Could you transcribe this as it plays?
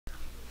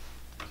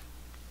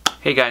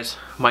Hey guys,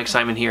 Mike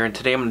Simon here, and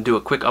today I'm going to do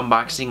a quick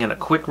unboxing and a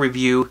quick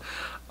review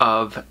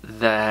of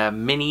the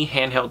mini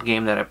handheld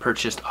game that I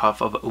purchased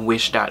off of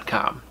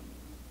wish.com.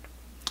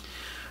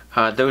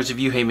 Those of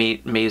you who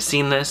may have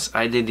seen this,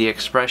 I did the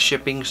express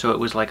shipping, so it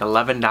was like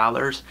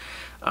 $11.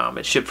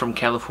 It shipped from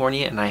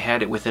California and I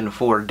had it within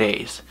 4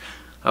 days.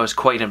 I was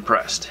quite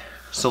impressed.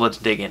 So let's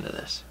dig into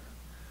this.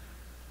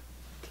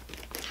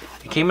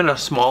 It came in a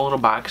small little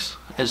box,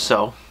 as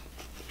so.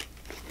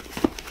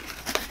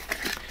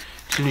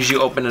 As soon as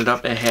you open it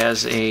up, it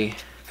has a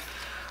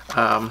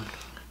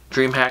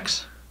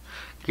DreamHacks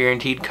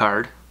guaranteed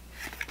card.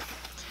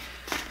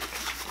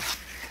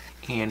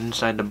 And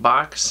inside the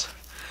box,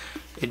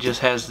 it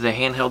just has the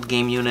handheld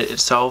game unit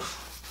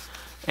itself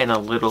and a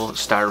little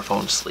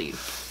styrofoam sleeve.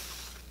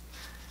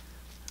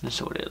 This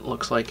is what it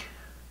looks like.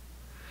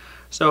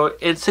 So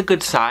it's a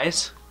good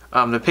size.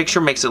 The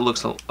picture makes it look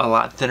a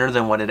lot thinner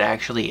than what it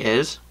actually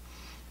is.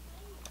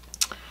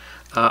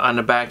 On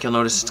the back, you'll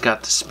notice it's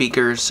got the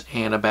speakers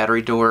and a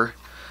battery door.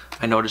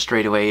 I noticed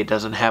right away it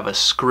doesn't have a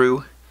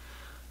screw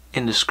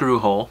in the screw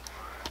hole,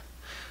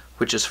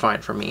 which is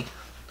fine for me.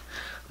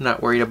 I'm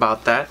not worried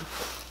about that.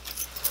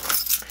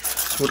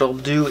 So what I'll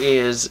do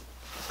is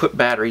put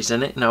batteries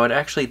in it. Now it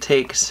actually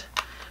takes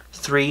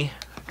 3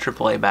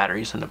 AAA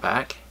batteries in the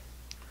back.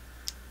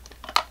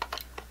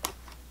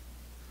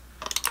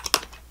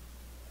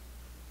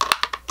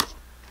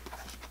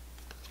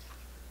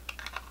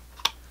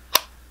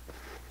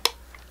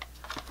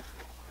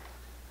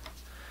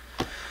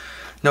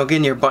 Now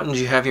again, your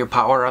buttons, you have your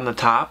power on the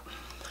top,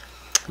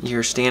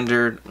 your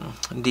standard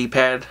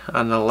D-pad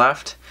on the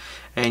left,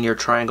 and your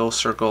triangle,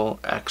 circle,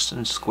 X,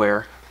 and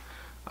square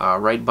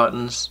right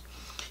buttons.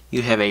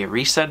 You have a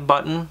reset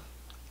button,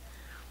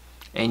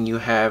 and you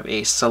have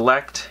a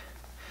select,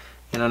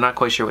 and I'm not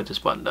quite sure what this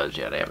button does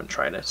yet. I haven't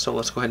tried it. So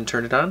let's go ahead and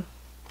turn it on.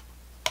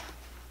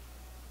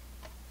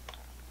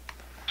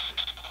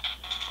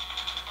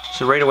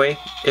 So right away,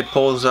 it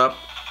pulls up,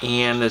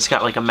 and it's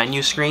got like a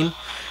menu screen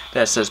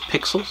that says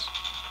Pixels.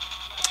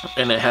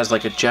 And it has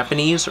like a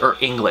Japanese or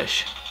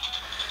English.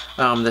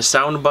 The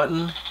sound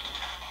button,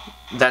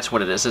 that's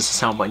what it is. It's a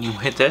sound button. You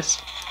hit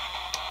this,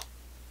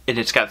 and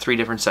it's got 3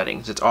 different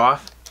settings. It's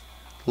off,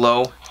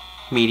 low,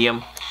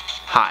 medium,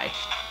 high.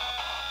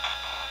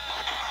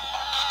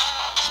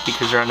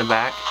 Speakers are on the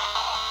back.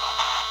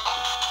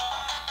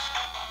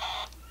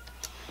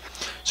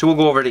 So we'll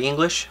go over to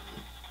English.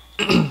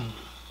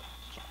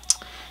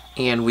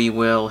 And we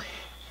will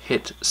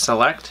hit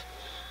select.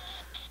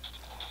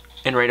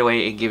 And right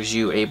away it gives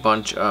you a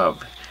bunch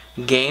of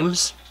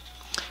games.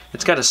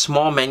 It's got a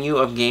small menu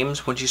of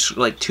games,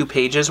 like 2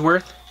 pages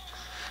worth.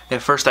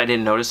 At first I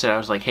didn't notice it. I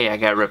was like, hey, I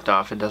got ripped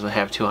off. It doesn't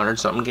have 200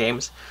 something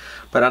games.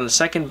 But on the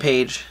second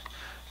page,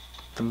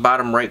 the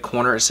bottom right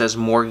corner, it says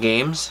more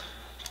games.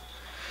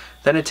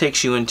 Then it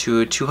takes you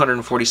into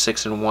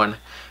 246 in 1.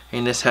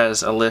 And this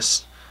has a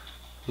list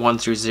 1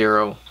 through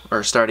 0,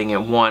 or starting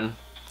at 1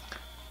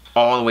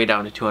 all the way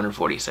down to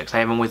 246. I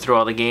haven't went through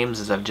all the games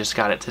as I've just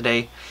got it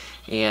today.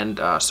 And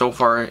so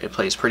far it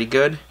plays pretty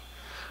good.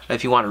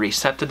 If you want to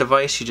reset the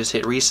device, you just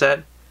hit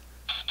reset.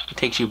 It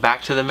takes you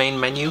back to the main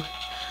menu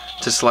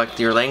to select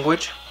your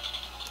language.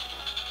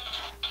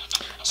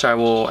 So I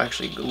will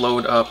actually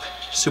load up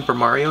Super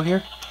Mario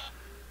here.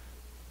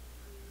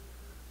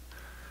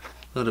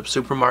 Load up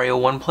Super Mario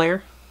 1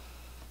 player.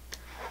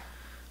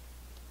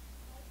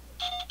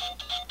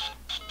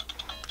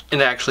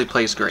 And it actually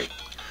plays great.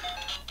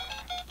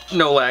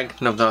 No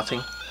lag, no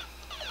nothing.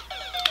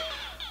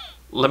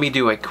 Let me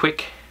do a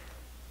quick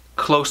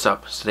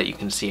close-up so that you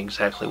can see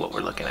exactly what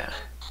we're looking at.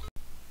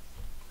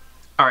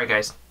 Alright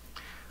guys,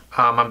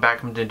 I'm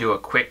back. I'm going to do a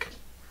quick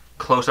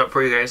close-up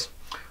for you guys.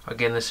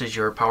 Again, this is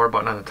your power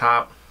button on the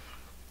top.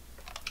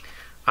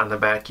 On the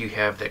back you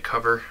have the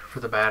cover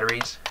for the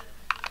batteries.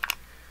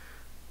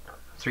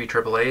 3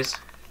 AAAs.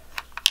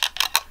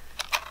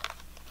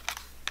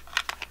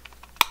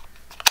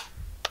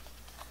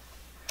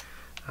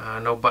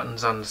 No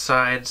buttons on the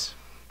sides.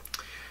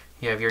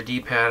 You have your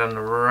D-pad on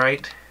the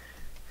right,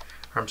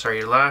 or I'm sorry,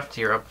 your left,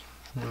 your up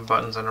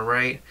buttons on the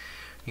right.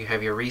 You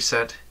have your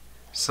reset,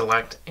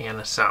 select, and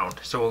a sound.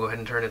 So we'll go ahead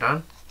and turn it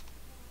on.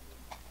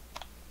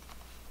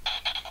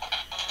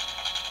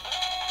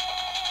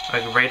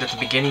 Right at the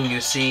beginning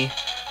you see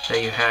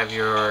that you have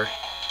your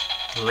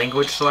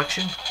language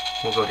selection.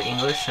 We'll go to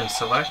English and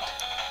select.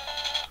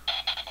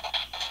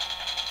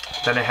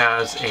 Then it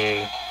has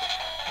a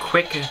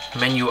quick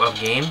menu of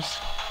games,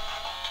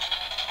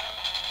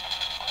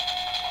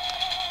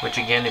 which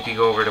again, if you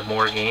go over to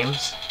more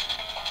games,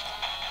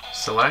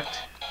 select,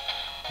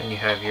 then you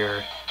have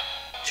your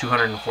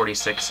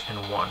 246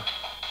 in 1.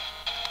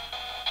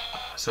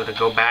 So to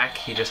go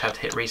back, you just have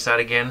to hit reset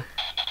again,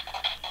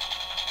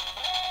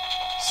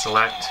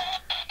 select.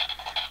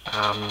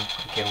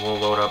 Again, we'll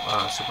load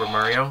up Super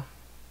Mario,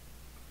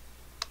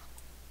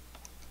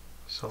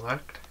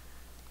 select.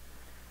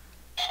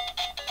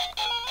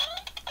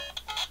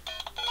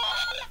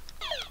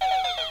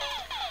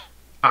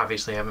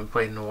 Obviously I haven't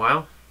played in a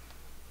while.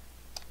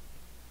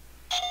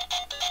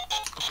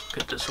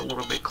 Get this a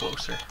little bit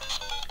closer.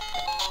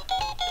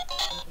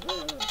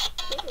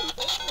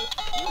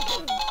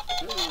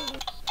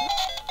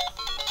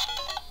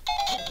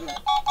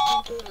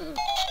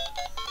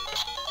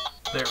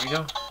 There we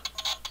go.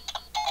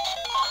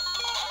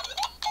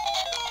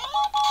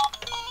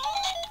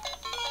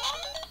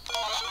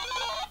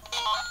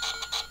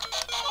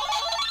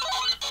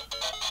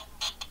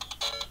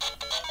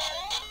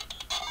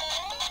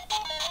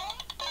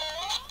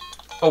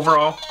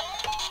 Overall,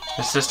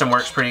 the system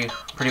works pretty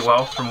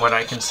well from what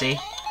I can see.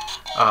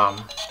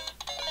 I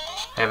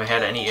haven't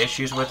had any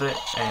issues with it,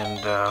 and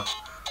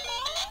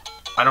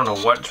I don't know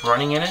what's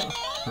running in it.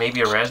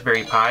 Maybe a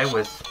Raspberry Pi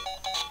with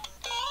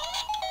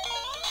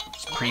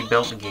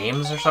pre-built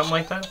games or something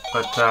like that.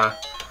 But I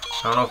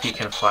don't know if you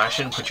can flash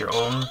it and put your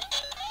own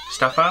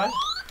stuff on it.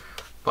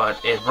 But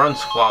it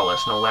runs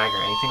flawless, no lag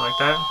or anything like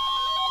that.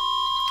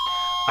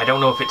 I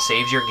don't know if it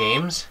saves your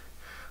games.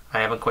 I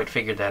haven't quite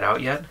figured that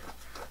out yet.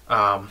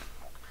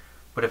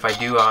 But if I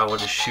do, I will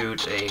just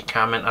shoot a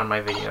comment on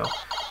my video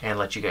and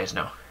let you guys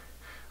know.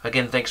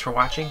 Again, thanks for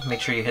watching.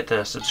 Make sure you hit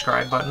the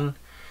subscribe button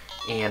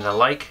and a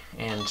like,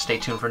 and stay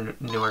tuned for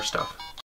newer stuff.